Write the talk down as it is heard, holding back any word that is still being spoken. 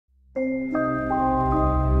My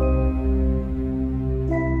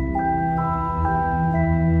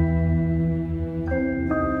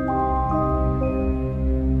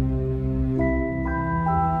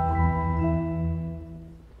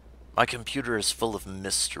computer is full of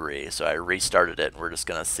mystery, so I restarted it and we're just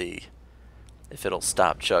gonna see if it'll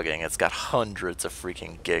stop chugging. It's got hundreds of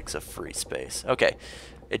freaking gigs of free space. Okay,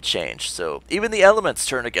 it changed. So even the elements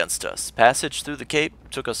turn against us. Passage through the Cape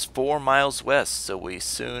took us 4 miles west, so we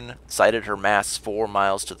soon sighted her masts 4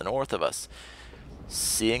 miles to the north of us.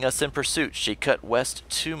 Seeing us in pursuit, she cut west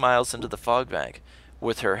 2 miles into the fog bank.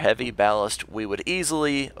 With her heavy ballast, we would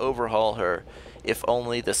easily overhaul her if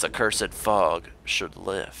only this accursed fog should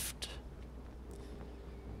lift.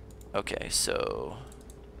 Okay, so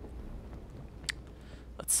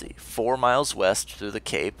let's see, 4 miles west through the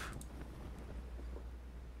Cape.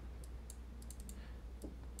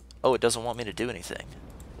 Oh, it doesn't want me to do anything.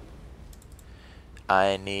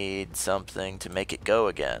 I need something to make it go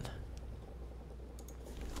again.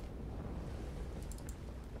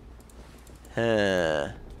 Huh.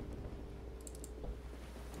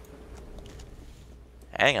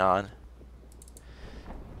 Hang on.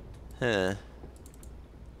 Huh.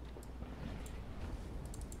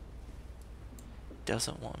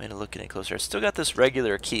 Doesn't want me to look any closer. I still got this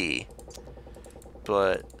regular key,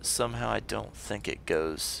 but somehow I don't think it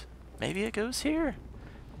goes. Maybe it goes here?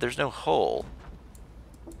 There's no hole.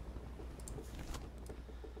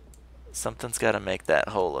 Something's got to make that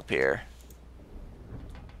hole appear.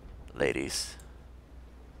 Ladies.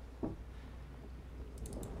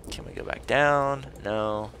 Can we go back down?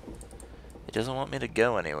 No. It doesn't want me to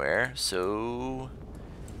go anywhere, so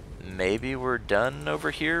maybe we're done over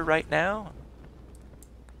here right now?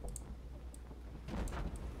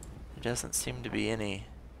 There doesn't seem to be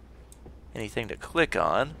anything to click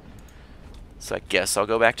on, so I guess I'll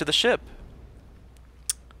go back to the ship.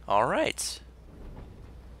 Alright.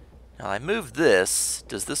 Now I moved this.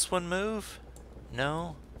 Does this one move?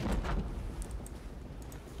 No.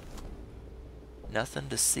 Nothing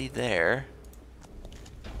to see there.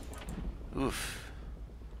 Oof.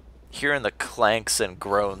 Hearing the clanks and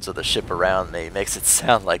groans of the ship around me makes it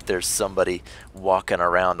sound like there's somebody walking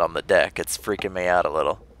around on the deck. It's freaking me out a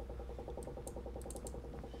little.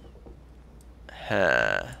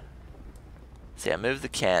 Huh. See, I moved the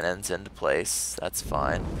cannons into place. That's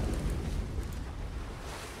fine.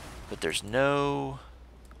 But there's no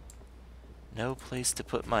place to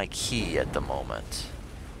put my key at the moment.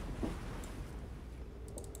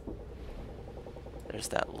 There's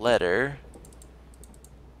that letter.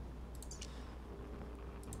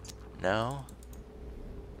 No.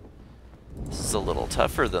 This is a little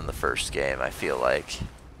tougher than the first game, I feel like.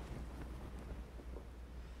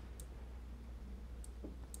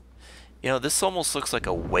 You know, this almost looks like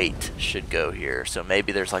a weight should go here, so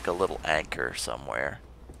maybe there's like a little anchor somewhere.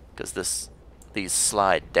 Because these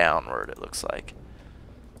slide downward, it looks like.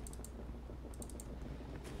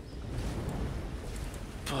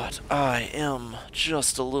 But I am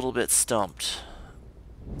just a little bit stumped.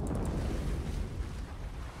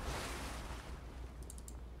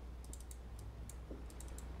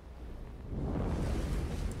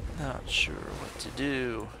 Not sure what to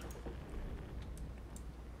do.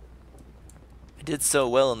 I did so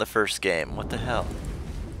well in the first game. What the hell?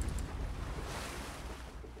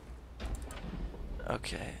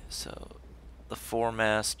 Okay, so the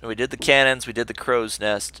foremast. We did the cannons, we did the crow's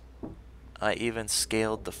nest. I even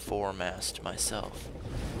scaled the foremast myself.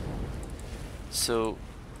 So,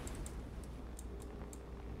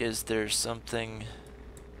 is there something?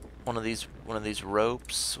 One of these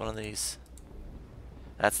ropes? One of these?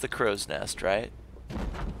 That's the crow's nest, right?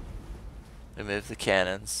 We move the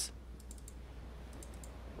cannons.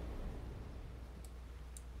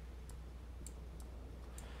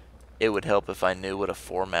 It would help if I knew what a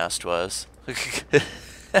foremast was.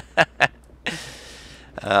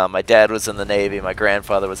 My dad was in the Navy. My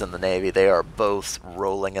grandfather was in the Navy. They are both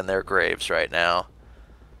rolling in their graves right now.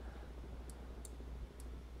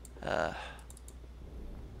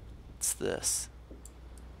 What's this?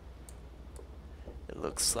 It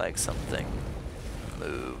looks like something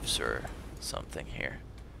moves or something here.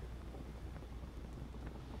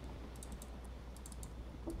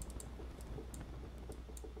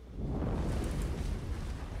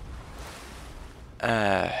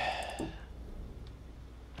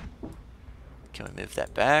 Can we move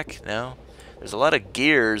that back? No. There's a lot of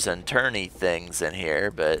gears and turny things in here,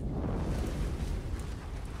 but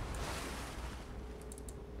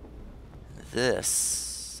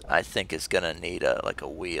this I think is gonna need like a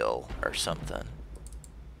wheel or something.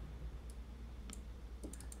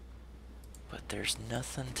 But there's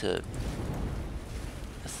nothing to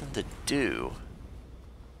Nothing to do.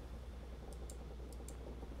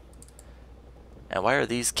 And why are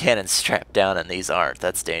these cannons strapped down and these aren't?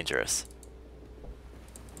 That's dangerous.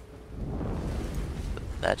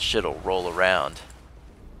 That shit'll roll around.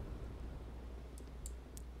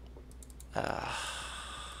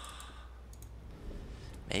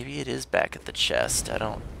 Maybe it is back at the chest. I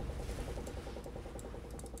don't...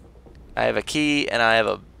 I have a key and I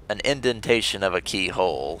have an indentation of a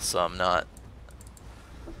keyhole, so I'm not...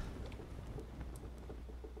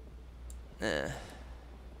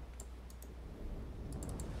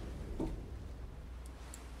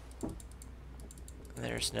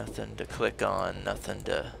 There's nothing to click on, nothing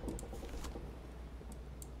to...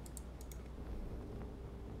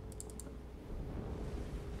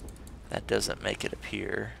 That doesn't make it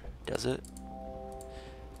appear, does it?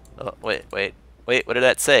 Oh, wait, what did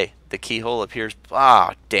that say? The keyhole appears...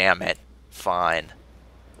 Ah, damn it. Fine.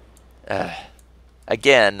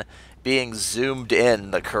 Again, being zoomed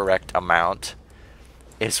in the correct amount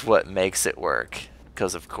is what makes it work.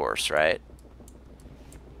 Because of course, right?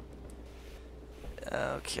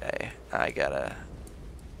 Okay, I gotta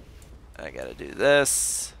do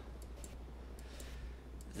this.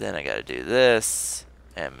 Then I gotta do this.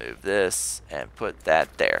 And move this. And put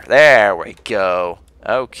that there. There we go.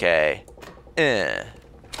 Okay.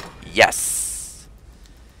 Yes.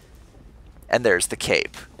 And there's the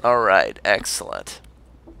cape. Alright, excellent.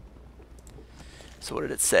 So what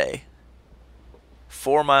did it say?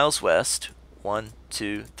 4 miles west. 1,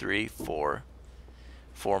 2, 3, 4.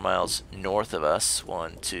 4 miles north of us.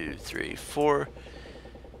 1, 2, 3, 4.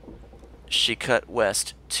 She cut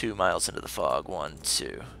west 2 miles into the fog. 1,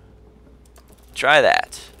 2. Try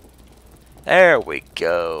that. There we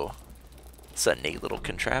go. It's a neat little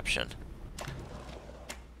contraption.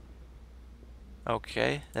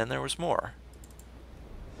 Okay, then there was more.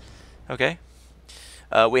 Okay.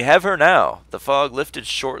 We have her now. The fog lifted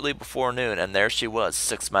shortly before noon, and there she was,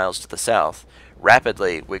 6 miles to the south.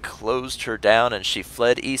 Rapidly, we closed her down, and she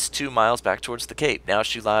fled east 2 miles back towards the Cape. Now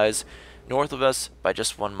she lies north of us by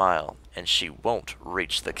just 1 mile, and she won't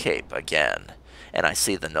reach the Cape again. And I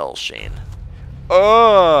see the null sheen.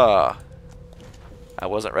 Oh! I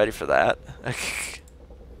wasn't ready for that.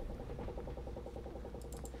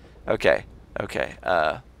 Okay.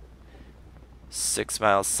 6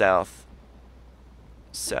 miles south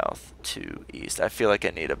to east. I feel like I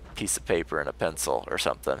need a piece of paper and a pencil or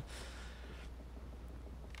something.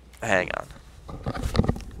 Hang on.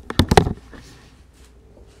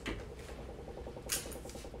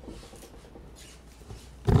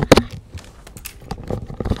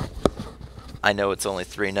 I know it's only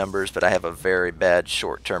 3 numbers, but I have a very bad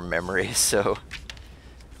short-term memory, so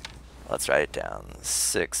let's write it down.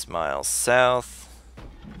 6 miles south.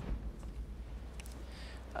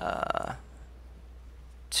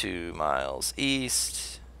 2 miles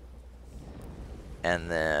east. And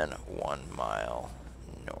then 1 mile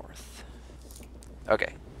north.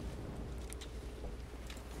 Okay.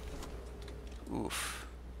 Oof.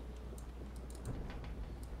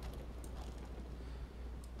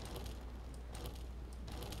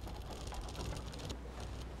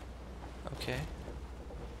 Okay.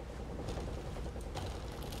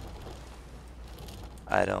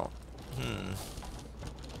 I don't...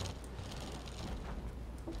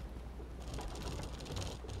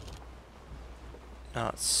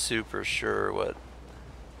 Not super sure what...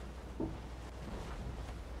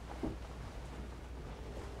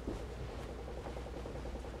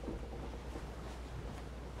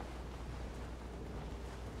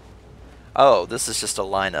 Oh, this is just a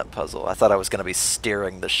lineup puzzle. I thought I was going to be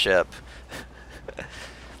steering the ship.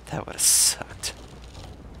 That would have sucked.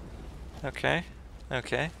 Okay.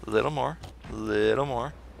 Little more.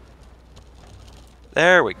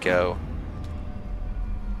 There we go.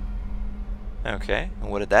 Okay,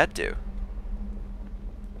 and what did that do?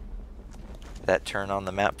 Did that turn on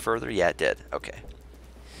the map further? Yeah, it did. Okay.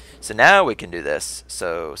 So now we can do this.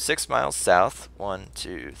 So 6 miles south. 1,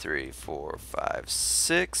 2, 3, 4, 5,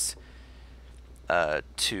 6.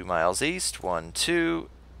 2 miles east. 1, 2.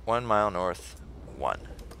 1 mile north. 1.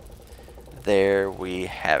 There we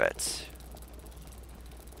have it.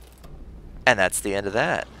 And that's the end of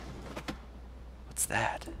that. What's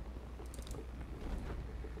that?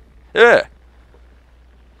 Ugh!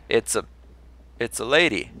 It's a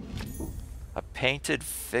lady. A painted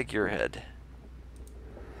figurehead.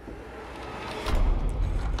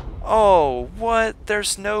 Oh, what?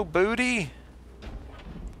 There's no booty?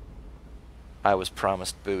 I was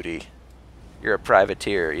promised booty. You're a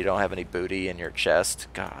privateer. You don't have any booty in your chest?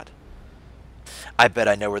 God. I bet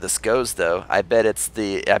I know where this goes, though. I bet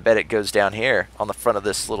it goes down here on the front of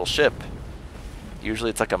this little ship. Usually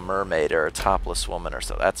it's like a mermaid or a topless woman or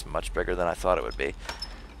so. That's much bigger than I thought it would be.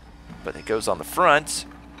 But it goes on the front,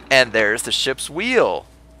 and there's the ship's wheel.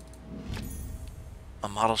 A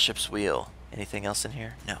model ship's wheel. Anything else in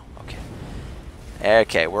here? No. Okay.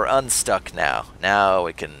 Okay, we're unstuck now. Now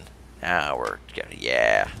we can... Now we're...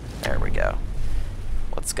 Yeah. There we go.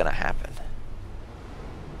 What's gonna happen?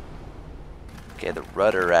 Okay, the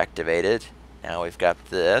rudder activated. Now we've got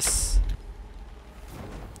this.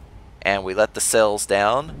 And we let the sails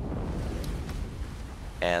down.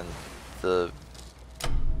 And the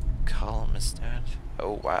column is down.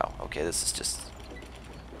 Oh, wow. Okay, this is just...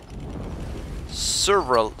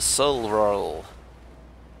 Surreal.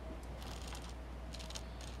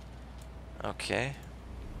 Okay.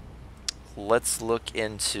 Let's look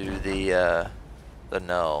into the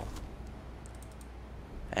null.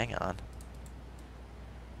 Hang on.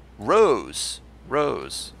 Rose.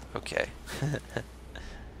 Okay.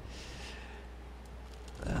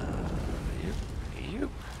 You.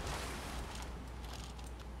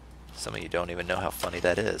 Some of you don't even know how funny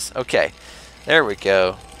that is. Okay. There we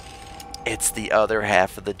go. It's the other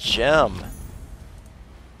half of the gem.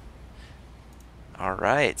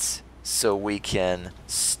 Alright. So we can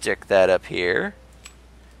stick that up here.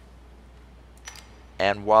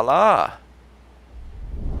 And voila!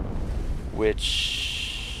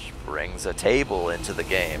 Which brings a table into the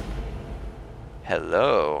game.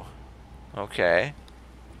 Hello. Okay.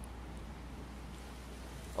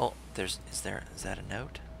 Oh, is that a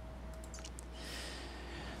note?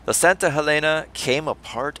 The Santa Helena came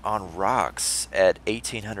apart on rocks at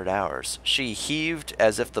 1800 hours. She heaved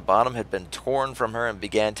as if the bottom had been torn from her and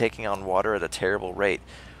began taking on water at a terrible rate.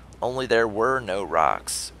 Only there were no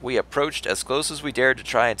rocks. We approached as close as we dared to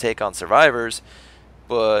try and take on survivors,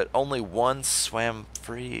 but only one swam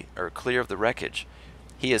free or clear of the wreckage.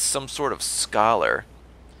 He is some sort of scholar.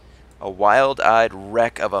 A wild-eyed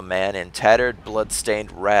wreck of a man in tattered,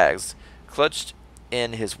 blood-stained rags, clutched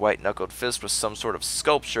in his white-knuckled fist was some sort of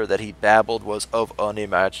sculpture that he babbled was of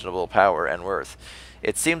unimaginable power and worth.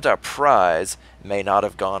 It seems our prize may not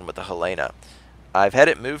have gone with the Helena. I've had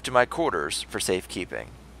it moved to my quarters for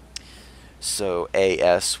safekeeping. So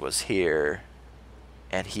AS was here,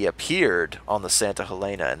 and he appeared on the Santa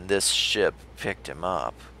Helena, and this ship picked him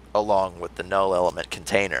up, along with the null element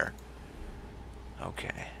container.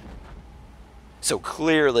 Okay. So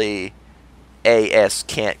clearly... AS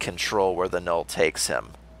can't control where the null takes him.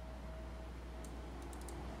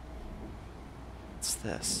 What's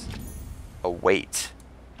this? A weight.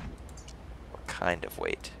 What kind of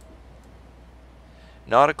weight?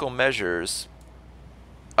 Nautical measures.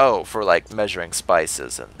 Oh, for like measuring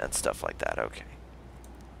spices and stuff like that. Okay.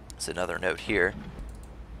 There's another note here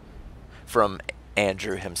from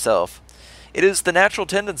Andrew himself. It is the natural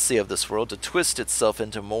tendency of this world to twist itself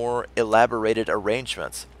into more elaborated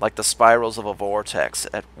arrangements, like the spirals of a vortex,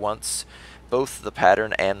 at once both the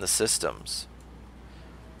pattern and the systems.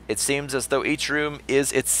 It seems as though each room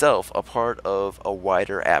is itself a part of a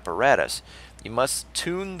wider apparatus. You must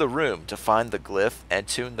tune the room to find the glyph, and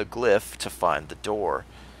tune the glyph to find the door.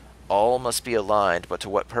 All must be aligned, but to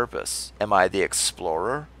what purpose? Am I the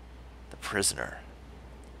explorer? The prisoner?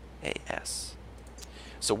 AS.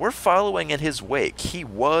 So we're following in his wake. He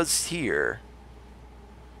was here.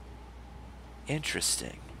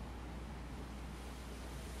 Interesting.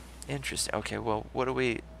 Interesting. Okay, well, what are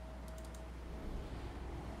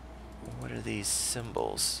these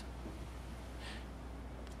symbols?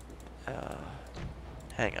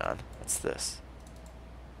 Hang on. What's this?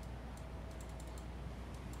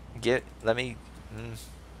 Let me...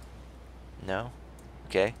 No?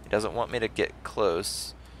 Okay. He doesn't want me to get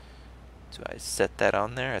close. Do I set that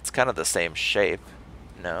on there? It's kind of the same shape.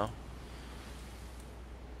 No?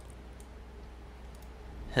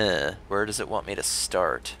 Huh. Where does it want me to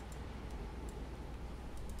start?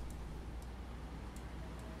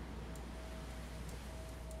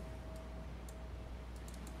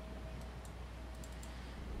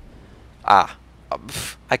 Ah.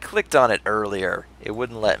 I clicked on it earlier. It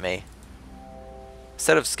wouldn't let me.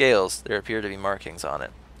 Set of scales. There appear to be markings on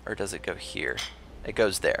it. Or does it go here? It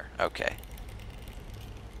goes there. Okay.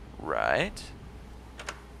 Right.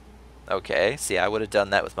 Okay. See, I would have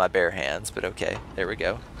done that with my bare hands, but okay. There we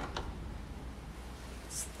go.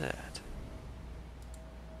 What's that?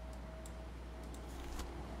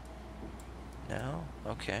 No?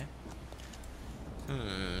 Okay.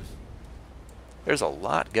 There's a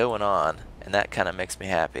lot going on, and that kind of makes me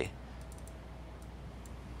happy.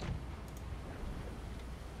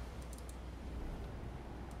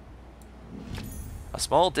 A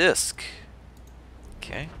small disc.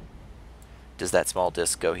 Okay. Does that small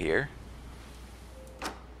disc go here?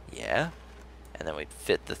 Yeah. And then we'd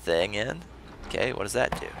fit the thing in. Okay, what does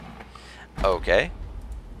that do? Okay.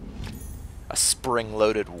 A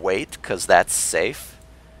spring-loaded weight, because that's safe.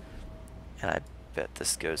 And I bet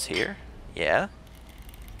this goes here. Yeah.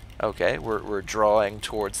 Okay, we're drawing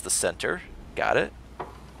towards the center. Got it.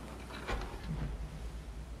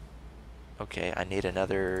 Okay, I need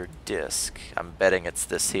another disc. I'm betting it's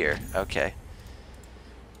this here. Okay.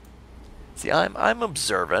 See, I'm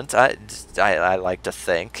observant. I like to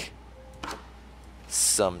think.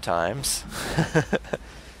 Sometimes.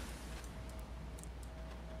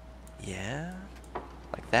 Yeah.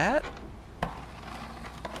 Like that?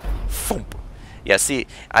 Foomp. Yeah, see,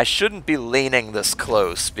 I shouldn't be leaning this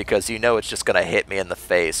close because you know it's just going to hit me in the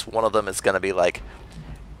face. One of them is going to be like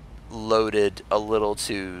loaded a little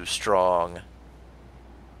too strong.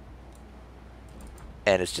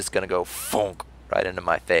 And it's just going to go funk right into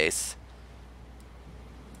my face.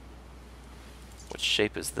 What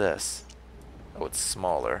shape is this? Oh, it's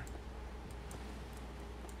smaller.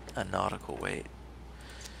 A nautical weight.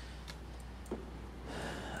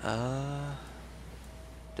 Does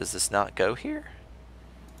this not go here?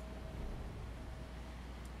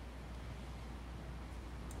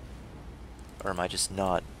 Or am I just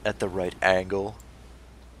not at the right angle?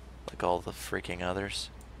 Like all the freaking others?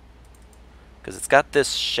 Because it's got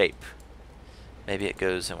this shape. Maybe it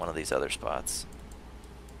goes in one of these other spots.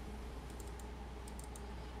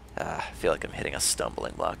 I feel like I'm hitting a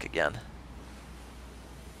stumbling block again.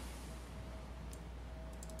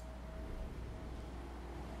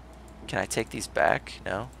 Can I take these back?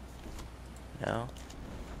 No? No?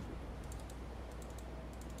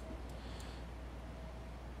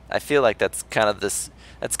 I feel like that's kind of this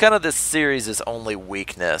series' only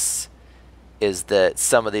weakness, is that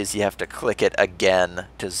some of these you have to click it again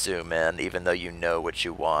to zoom in, even though you know what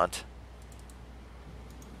you want.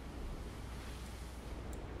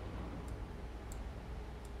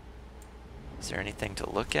 Is there anything to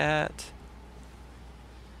look at?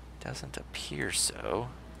 Doesn't appear so.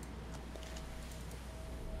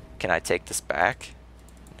 Can I take this back?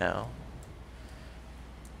 No.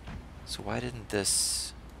 So why didn't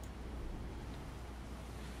this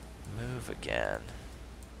move again?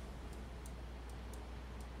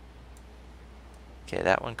 Okay,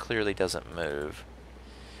 that one clearly doesn't move.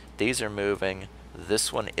 These are moving.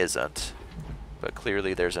 This one isn't. But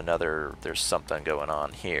clearly there's something going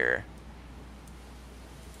on here.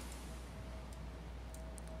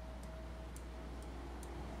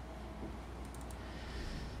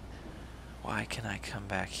 Why can I come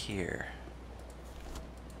back here?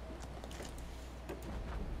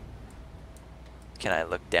 Can I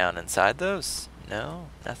look down inside those? No?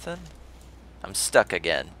 Nothing? I'm stuck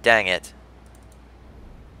again. Dang it.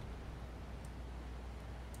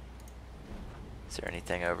 Is there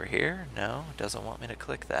anything over here? No, it doesn't want me to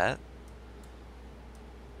click that.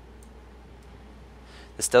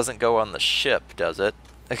 This doesn't go on the ship, does it?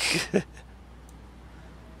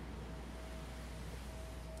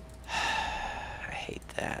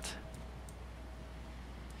 That.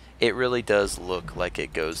 It really does look like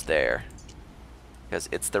it goes there. Because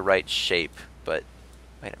it's the right shape, but...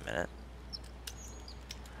 Wait a minute.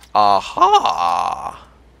 Aha!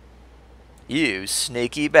 You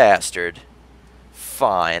sneaky bastard.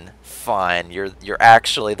 Fine, fine. You're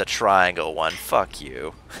actually the triangle one. Fuck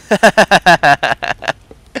you.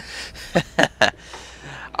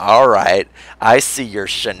 Alright. I see your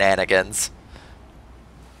shenanigans.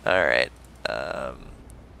 Alright.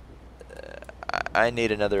 I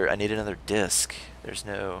need another disc. There's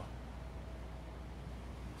no...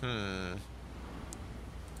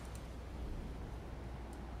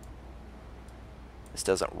 This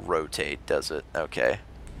doesn't rotate, does it? Okay.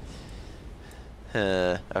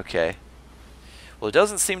 Okay. Well, it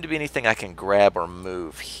doesn't seem to be anything I can grab or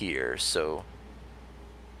move here, so...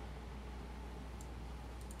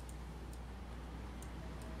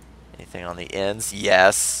 Anything on the ends?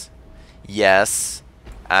 Yes. Yes.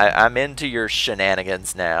 I'm into your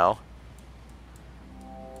shenanigans now.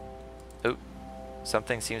 Oop.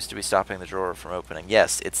 Something seems to be stopping the drawer from opening.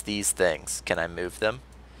 Yes, it's these things. Can I move them?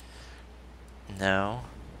 No.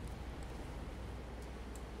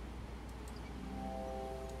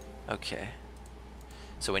 Okay.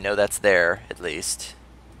 So we know that's there, at least.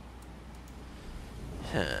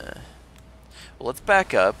 Well, let's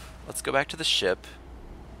back up. Let's go back to the ship.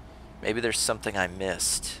 Maybe there's something I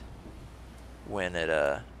missed when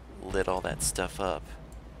it lit all that stuff up.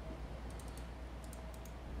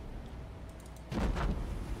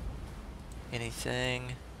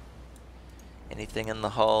 Anything? Anything in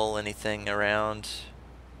the hull? Anything around?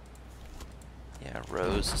 Yeah,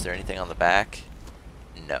 rows. Is there anything on the back?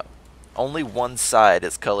 No. Only one side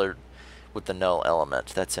is colored with the null element.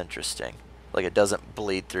 That's interesting. Like it doesn't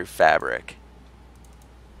bleed through fabric.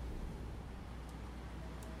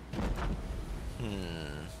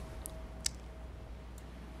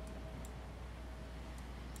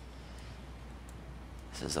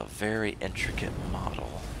 This is a very intricate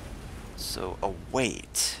model. So a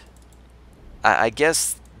weight. I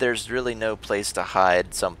guess there's really no place to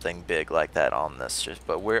hide something big like that on this,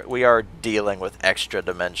 but we are dealing with extra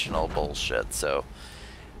dimensional bullshit, so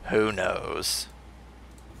who knows?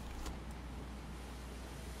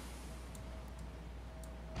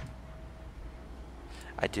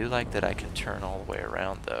 I do like that I can turn all the way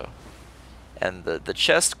around though. And the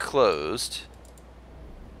chest closed.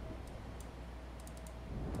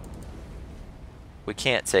 We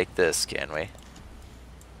can't take this, can we?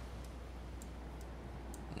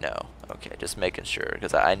 No. Okay, just making sure,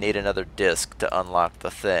 because I need another disc to unlock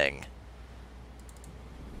the thing.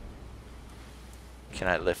 Can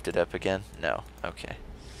I lift it up again? No. Okay.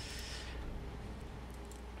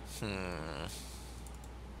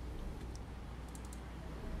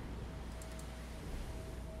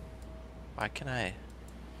 Why can I...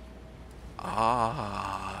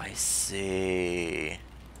 Ah, I see.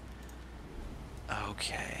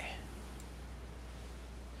 Okay.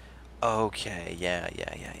 Okay, yeah.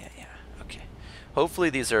 Okay. Hopefully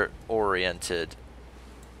these are oriented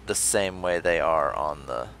the same way they are on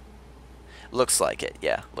the... Looks like it,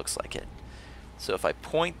 yeah, looks like it. So if I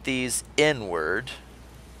point these inward,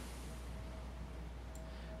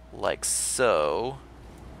 like so,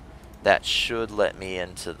 that should let me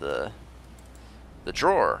into the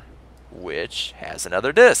drawer, which has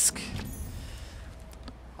another disc.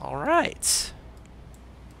 All right.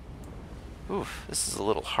 Oof, this is a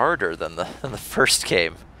little harder than the first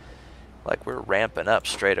game. Like we're ramping up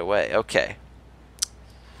straight away. Okay.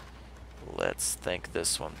 Let's think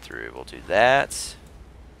this one through. We'll do that.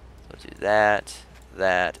 We'll do that,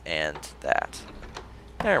 that, and that.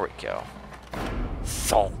 There we go.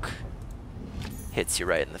 Thonk. Hits you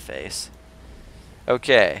right in the face.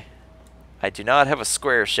 Okay. I do not have a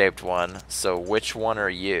square-shaped one, so which one are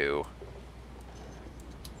you?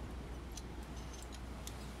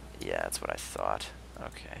 Yeah, that's what I thought.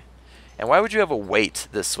 Okay. And why would you have a weight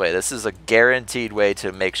this way? This is a guaranteed way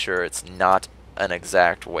to make sure it's not an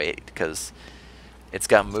exact weight, because it's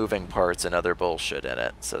got moving parts and other bullshit in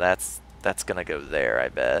it. So that's gonna go there, I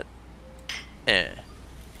bet.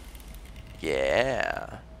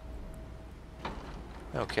 Yeah.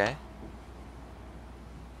 Okay.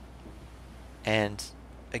 And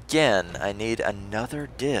again, I need another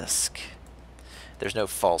disc. There's no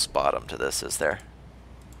false bottom to this, is there?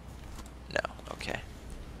 No. Okay.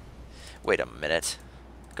 Wait a minute.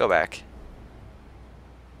 Go back.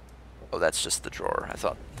 Oh, that's just the drawer.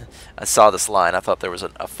 I saw this line. I thought there was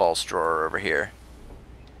a false drawer over here.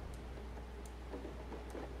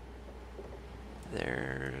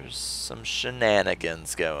 There's some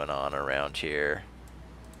shenanigans going on around here.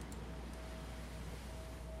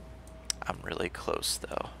 I'm really close,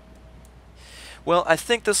 though. Well, I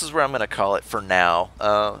think this is where I'm going to call it for now.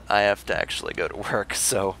 I have to actually go to work,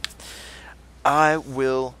 so I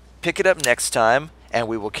will pick it up next time, and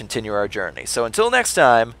we will continue our journey. So until next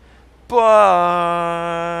time, bye!